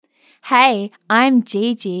Hey, I'm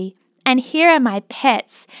Gigi, and here are my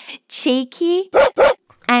pets, Cheeky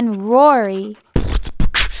and Rory.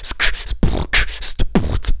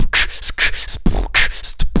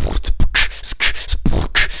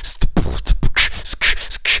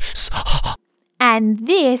 And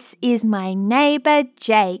this is my neighbour,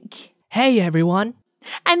 Jake. Hey everyone.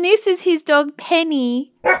 And this is his dog,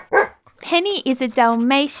 Penny. Penny is a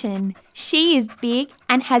Dalmatian. She is big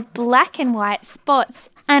and has black and white spots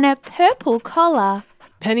and a purple collar.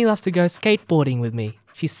 Penny loves to go skateboarding with me.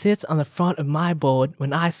 She sits on the front of my board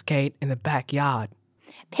when I skate in the backyard.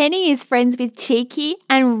 Penny is friends with Cheeky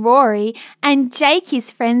and Rory, and Jake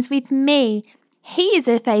is friends with me. He is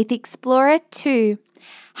a faith explorer too.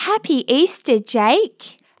 Happy Easter,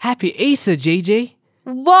 Jake. Happy Easter, Gigi.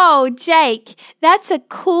 Whoa, Jake, that's a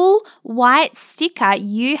cool white sticker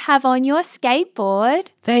you have on your skateboard.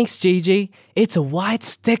 Thanks, Gigi. It's a white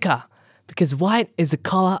sticker because white is the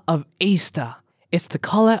colour of Easter. It's the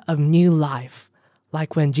colour of new life,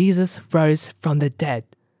 like when Jesus rose from the dead.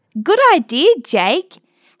 Good idea, Jake.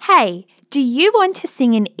 Hey, do you want to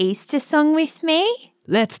sing an Easter song with me?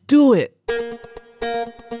 Let's do it.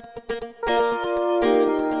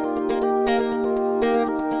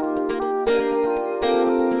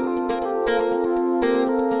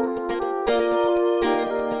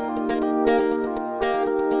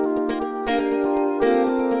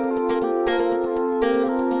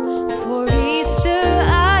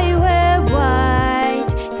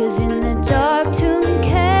 In the dark tomb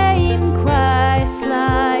came Christ's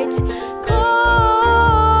light,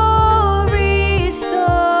 glory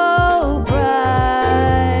so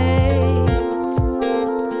bright.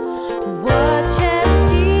 Watch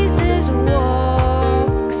as Jesus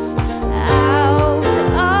walks out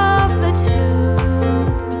of the tomb.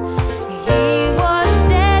 He was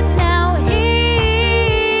dead, now he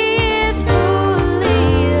is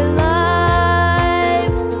fully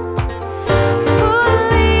alive.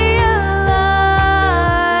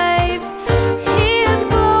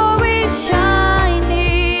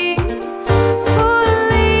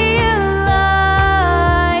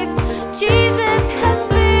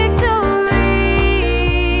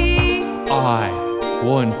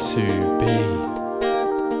 Want to be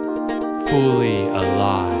fully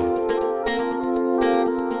alive.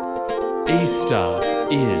 Easter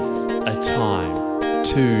is a time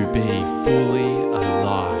to be fully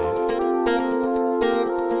alive.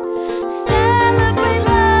 Celebrate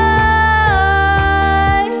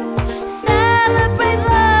life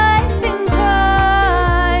in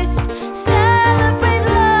Christ. Celebrate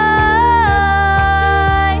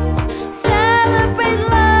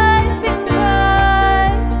life in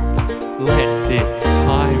Christ. Let this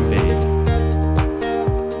time be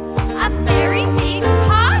a very big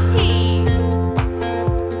party.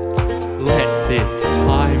 Let this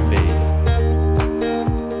time be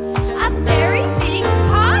A very big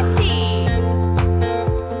party.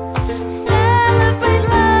 Celebrate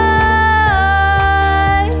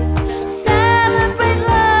life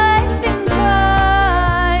in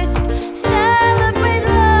Christ. Celebrate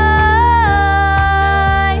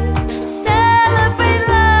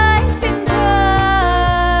life in Christ.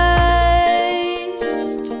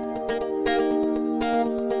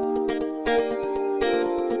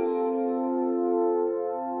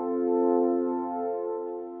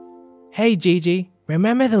 Hey Gigi,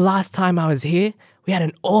 remember the last time I was here? We had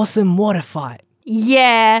an awesome water fight.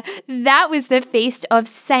 Yeah, that was the feast of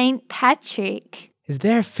St. Patrick. Is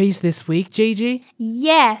there a feast this week, Gigi?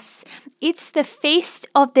 Yes, it's the feast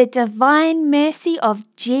of the Divine Mercy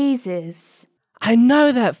of Jesus. I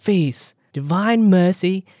know that feast. Divine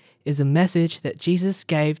Mercy is a message that Jesus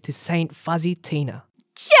gave to Saint Fuzzy Tina.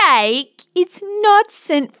 Jake, it's not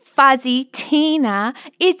St. Fuzzy Tina,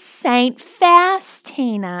 it's St.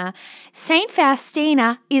 Faustina. St.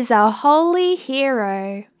 Faustina is a holy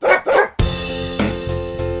hero.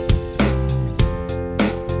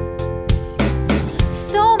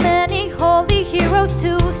 So many holy heroes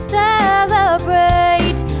to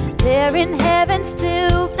celebrate. They're in heaven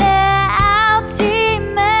still, their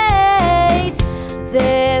ultimate.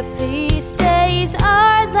 Their feast days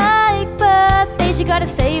are like birthdays. You gotta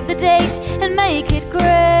save the date and make it great.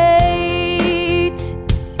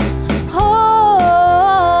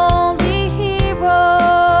 Holy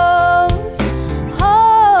heroes,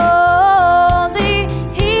 holy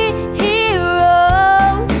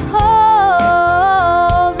heroes,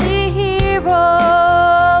 holy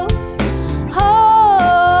heroes,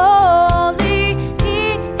 holy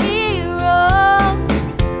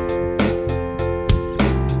heroes.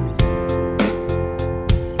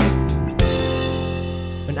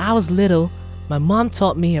 When I was little, my mom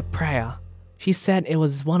taught me a prayer. She said it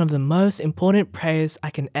was one of the most important prayers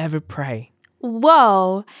I can ever pray.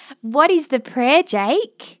 Whoa, what is the prayer,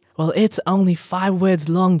 Jake? Well, it's only 5 words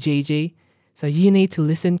long, Gigi, so you need to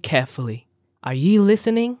listen carefully. Are you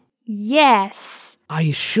listening? Yes. Are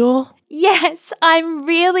you sure? Yes, I'm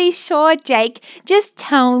really sure, Jake. Just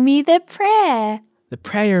tell me the prayer. The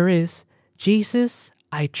prayer is, Jesus,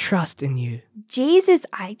 I trust in you. Jesus,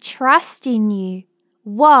 I trust in you.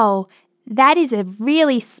 Whoa, that is a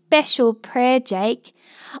really special prayer, Jake.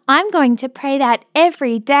 I'm going to pray that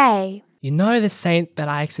every day. You know the saint that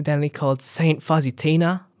I accidentally called Saint Fuzzy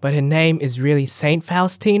Tina, but her name is really Saint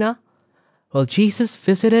Faustina? Well, Jesus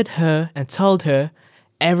visited her and told her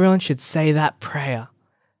everyone should say that prayer.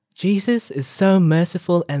 Jesus is so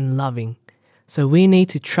merciful and loving, so we need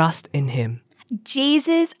to trust in him.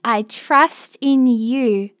 Jesus, I trust in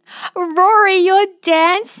you. Rory, you're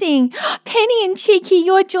dancing. Penny and Cheeky,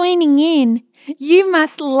 you're joining in. You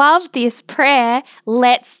must love this prayer.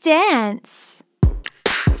 Let's dance.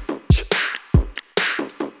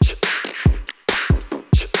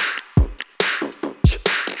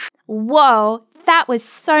 Whoa, that was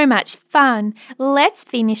so much fun. Let's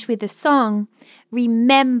finish with a song.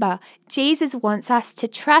 Remember, Jesus wants us to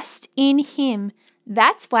trust in him.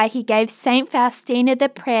 That's why he gave Saint Faustina the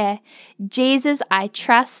prayer, Jesus, I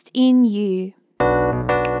trust in you.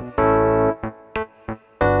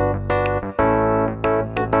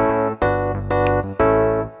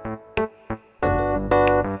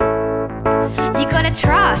 You gotta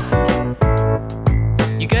trust.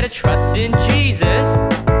 You gotta trust in Jesus.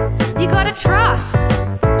 You gotta trust.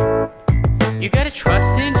 You gotta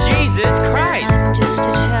trust in Jesus Christ. I'm just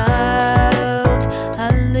a child,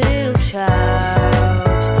 a little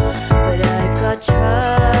child, but I've got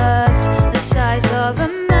trust the size of a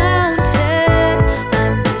mountain.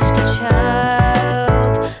 I'm just a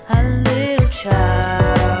child, a little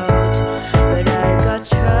child, but I've got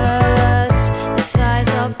trust the size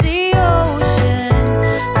of the ocean.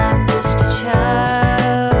 I'm just a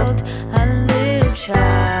child, a little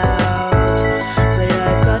child, but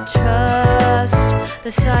I've got trust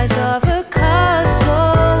the size of a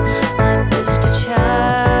castle. I'm just a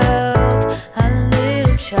child, a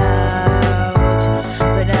little child,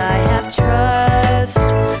 but I have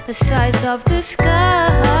trust the size of the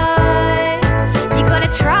sky. You gotta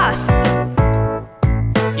trust.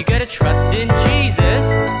 You gotta trust in Jesus.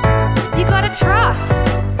 You gotta trust.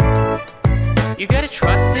 You gotta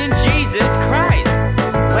trust in Jesus Christ.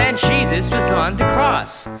 When Jesus was on the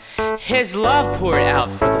cross, his love poured out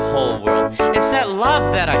for the whole world. It's that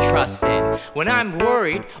love that I trust in when I'm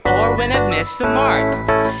worried or when I've missed the mark.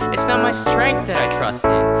 It's not my strength that I trust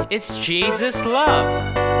in, it's Jesus' love.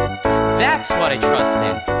 That's what I trust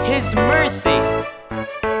in, his mercy.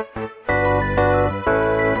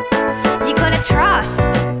 You gotta trust.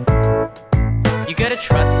 You gotta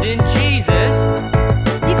trust in Jesus.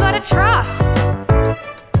 You gotta trust.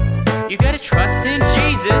 You gotta trust in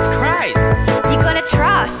Jesus Christ. You gotta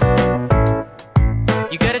trust.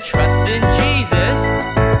 You gotta trust in Jesus.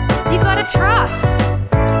 You gotta trust.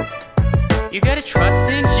 You gotta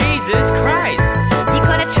trust in Jesus Christ. You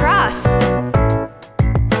gotta trust.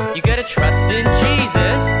 You gotta trust in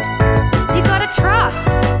Jesus. You gotta trust.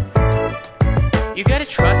 You gotta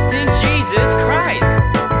trust in Jesus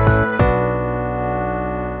Christ.